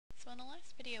So in the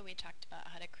last video we talked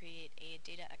about how to create a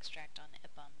data extract on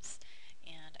IPUMS,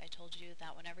 and I told you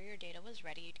that whenever your data was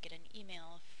ready you'd get an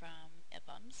email from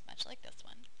IPUMS, much like this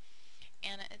one,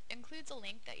 and it includes a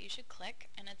link that you should click,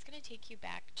 and it's going to take you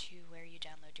back to where you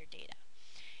download your data.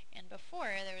 And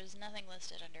before there was nothing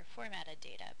listed under formatted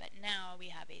data, but now we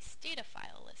have a Stata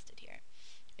file listed here.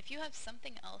 If you have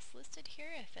something else listed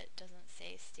here, if it doesn't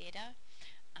say Stata,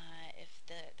 if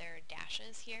there are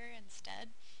dashes here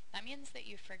instead, that means that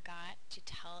you forgot to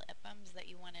tell IPUMS that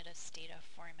you wanted a Stata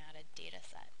formatted data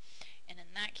set. And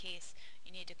in that case,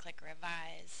 you need to click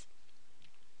Revise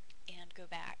and go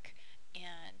back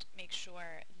and make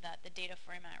sure that the data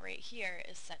format right here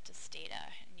is set to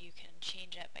Stata, and you can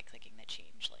change it by clicking the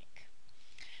change link.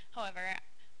 However,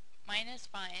 mine is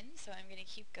fine, so I'm going to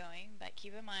keep going, but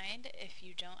keep in mind if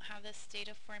you don't have this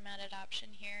Stata formatted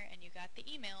option here and you got the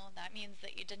email, that means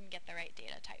that you didn't get the right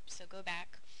data type. So go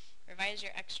back, revise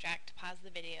your extract, pause the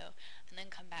video, and then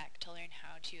come back to learn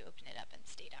how to open it up in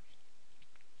Stata.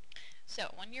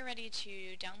 So when you're ready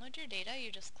to download your data,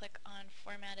 you just click on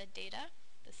Formatted Data,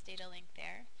 the Stata link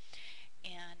there.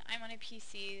 And I'm on a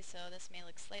PC, so this may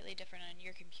look slightly different on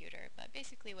your computer, but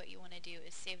basically what you want to do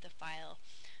is save the file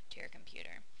to your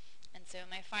computer. And so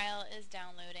my file is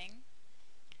downloading.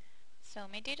 So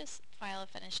my data file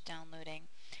finished downloading,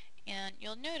 and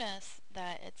you'll notice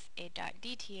that it's a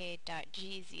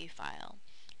 .dta.gz file.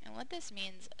 And what this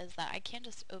means is that I can't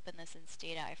just open this in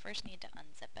Stata, I first need to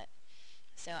unzip it.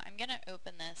 So I'm going to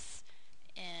open this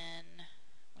in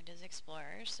Windows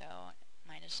Explorer, so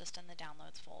mine is just in the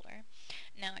Downloads folder.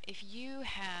 Now if you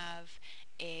have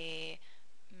a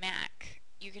Mac,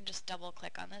 you can just double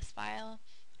click on this file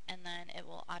and then it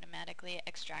will automatically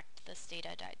extract the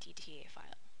Stata.dta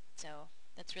file. So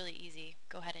that's really easy.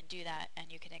 Go ahead and do that,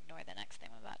 and you can ignore the next thing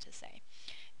I'm about to say.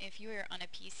 If you are on a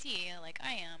PC like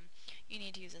I am, you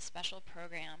need to use a special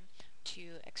program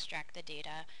to extract the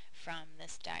data from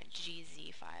this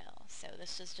 .gz file. So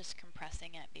this is just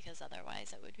compressing it because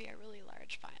otherwise it would be a really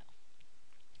large file.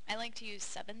 I like to use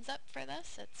 7-zip for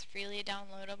this. It's freely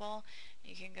downloadable.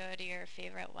 You can go to your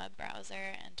favorite web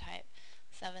browser and type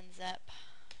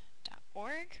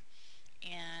 7zip.org,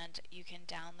 and you can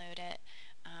download it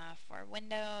for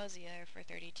Windows, either for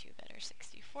 32-bit or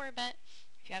 64-bit.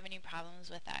 If you have any problems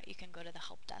with that, you can go to the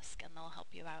help desk and they'll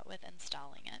help you out with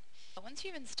installing it. But once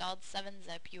you've installed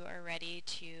 7-zip, you are ready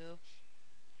to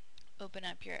open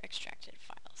up your extracted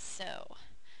file. So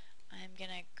I'm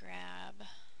going to grab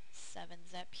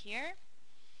 7-zip here,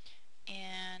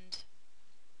 and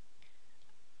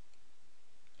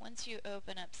once you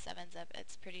open up 7-zip,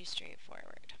 it's pretty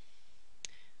straightforward.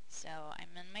 So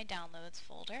I'm in my Downloads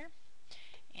folder,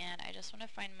 and I just want to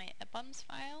find my IPUMS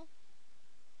file,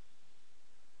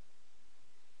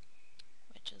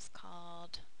 which is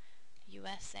called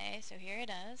USA, so here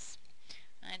it is.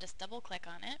 And I just double click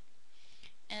on it,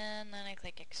 and then I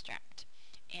click Extract.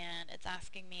 And it's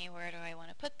asking me where do I want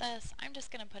to put this. I'm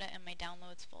just going to put it in my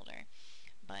Downloads folder,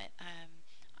 but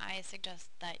I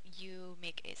suggest that you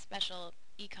make a special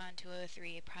Econ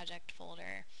 203 project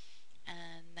folder,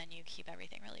 and then you keep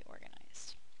everything really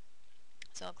organized.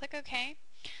 So I'll click OK.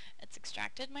 It's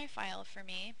extracted my file for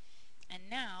me, and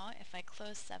now if I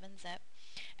close 7-zip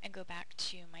and go back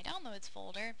to my Downloads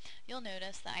folder, you'll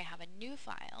notice that I have a new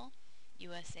file,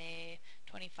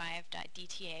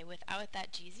 USA25.dta, without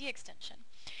that GZ extension.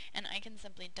 And I can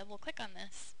simply double click on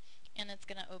this and it's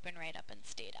going to open right up in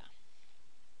Stata.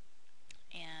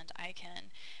 And I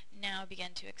can now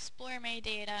begin to explore my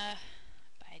data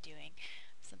by doing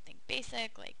something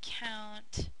basic like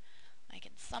count. I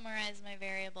can summarize my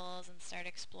variables and start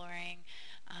exploring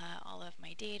all of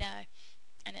my data,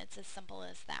 and it's as simple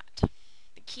as that.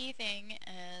 The key thing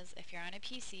is, if you're on a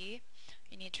PC,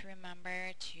 you need to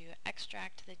remember to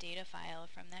extract the data file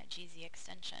from that GZ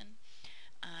extension,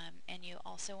 and you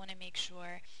also want to make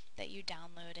sure that you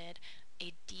downloaded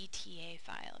a DTA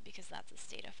file, because that's a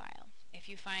Stata file. If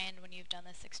you find when you've done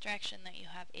this extraction that you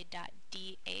have a .dat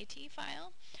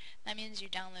file, that means you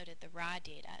downloaded the raw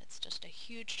data. It's just a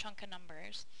huge chunk of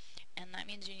numbers, and that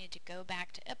means you need to go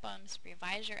back to IPUMS,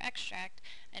 revise your extract,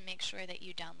 and make sure that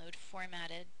you download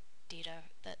formatted data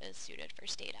that is suited for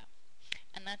Stata.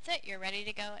 And that's it. You're ready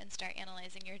to go and start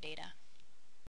analyzing your data.